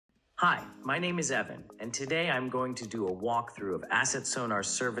Hi, my name is Evan, and today I'm going to do a walkthrough of AssetSonar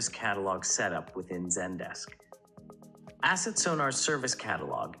Service Catalog setup within Zendesk. AssetSonar Service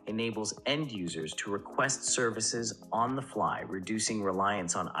Catalog enables end users to request services on the fly, reducing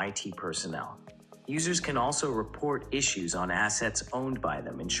reliance on IT personnel. Users can also report issues on assets owned by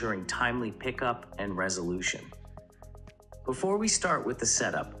them, ensuring timely pickup and resolution. Before we start with the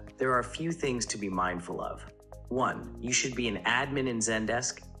setup, there are a few things to be mindful of. 1. You should be an admin in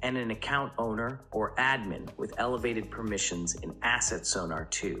Zendesk and an account owner or admin with elevated permissions in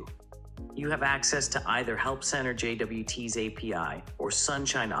AssetSonar 2. You have access to either Help Center JWT's API or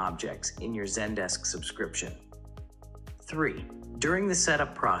Sunshine objects in your Zendesk subscription. 3. During the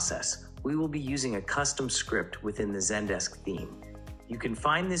setup process, we will be using a custom script within the Zendesk theme. You can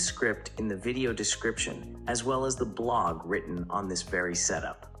find this script in the video description as well as the blog written on this very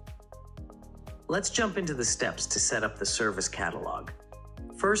setup. Let's jump into the steps to set up the service catalog.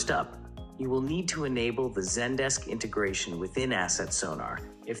 First up, you will need to enable the Zendesk integration within AssetSonar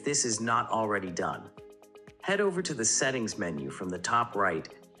if this is not already done. Head over to the Settings menu from the top right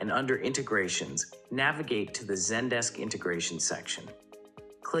and under Integrations, navigate to the Zendesk Integration section.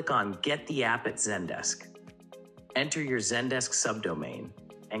 Click on Get the App at Zendesk. Enter your Zendesk subdomain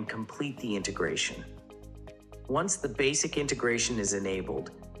and complete the integration. Once the basic integration is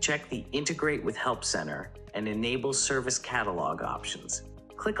enabled, check the Integrate with Help Center and enable Service Catalog options.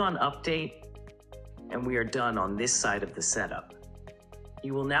 Click on Update, and we are done on this side of the setup.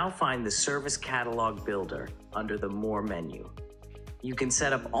 You will now find the Service Catalog Builder under the More menu. You can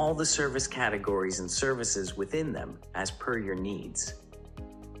set up all the service categories and services within them as per your needs.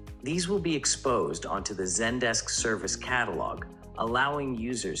 These will be exposed onto the Zendesk Service Catalog, allowing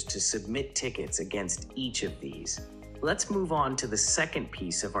users to submit tickets against each of these. Let's move on to the second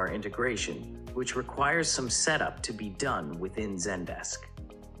piece of our integration, which requires some setup to be done within Zendesk.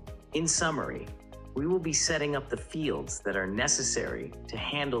 In summary, we will be setting up the fields that are necessary to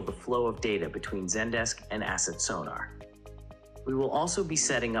handle the flow of data between Zendesk and AssetSonar. We will also be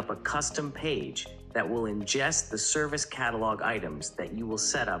setting up a custom page that will ingest the service catalog items that you will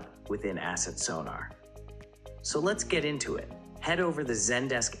set up within AssetSonar. So let's get into it. Head over the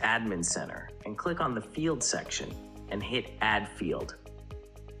Zendesk Admin Center and click on the Field section and hit Add Field.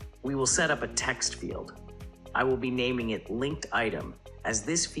 We will set up a text field. I will be naming it Linked Item, as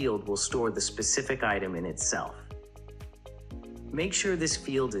this field will store the specific item in itself. Make sure this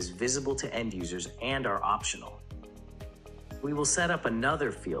field is visible to end users and are optional. We will set up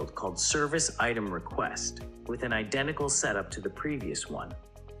another field called Service Item Request with an identical setup to the previous one.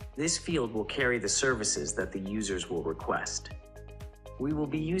 This field will carry the services that the users will request. We will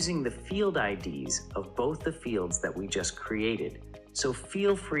be using the field IDs of both the fields that we just created, so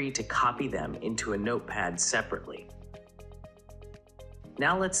feel free to copy them into a notepad separately.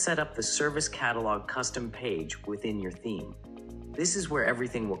 Now let's set up the Service Catalog custom page within your theme. This is where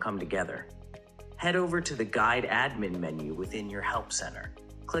everything will come together. Head over to the Guide Admin menu within your Help Center.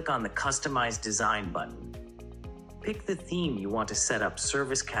 Click on the Customize Design button. Pick the theme you want to set up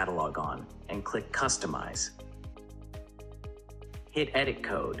Service Catalog on and click Customize. Hit Edit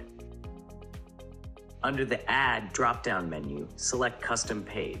Code. Under the Add drop-down menu, select Custom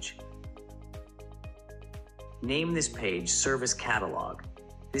Page. Name this page Service Catalog.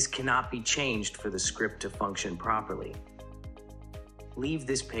 This cannot be changed for the script to function properly. Leave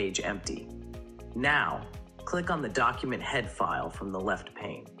this page empty. Now, click on the Document Head file from the left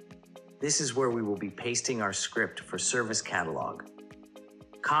pane. This is where we will be pasting our script for Service Catalog.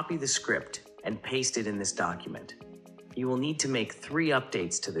 Copy the script and paste it in this document. You will need to make 3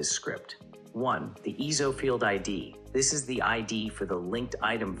 updates to this script. 1. The ISO field ID. This is the ID for the linked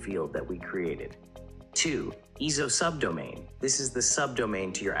item field that we created. 2. ISO subdomain. This is the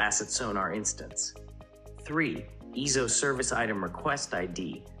subdomain to your AssetSonar instance. 3. ISO service item request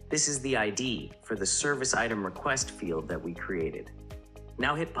ID. This is the ID for the service item request field that we created.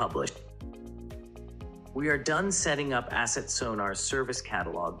 Now hit Publish. We are done setting up AssetSonar's service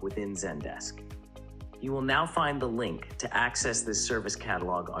catalog within Zendesk. You will now find the link to access this service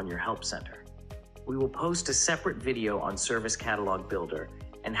catalog on your Help Center. We will post a separate video on Service Catalog Builder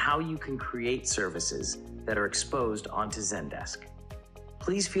and how you can create services that are exposed onto Zendesk.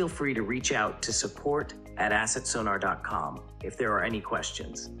 Please feel free to reach out to support@assetsonar.com if there are any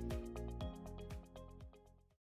questions.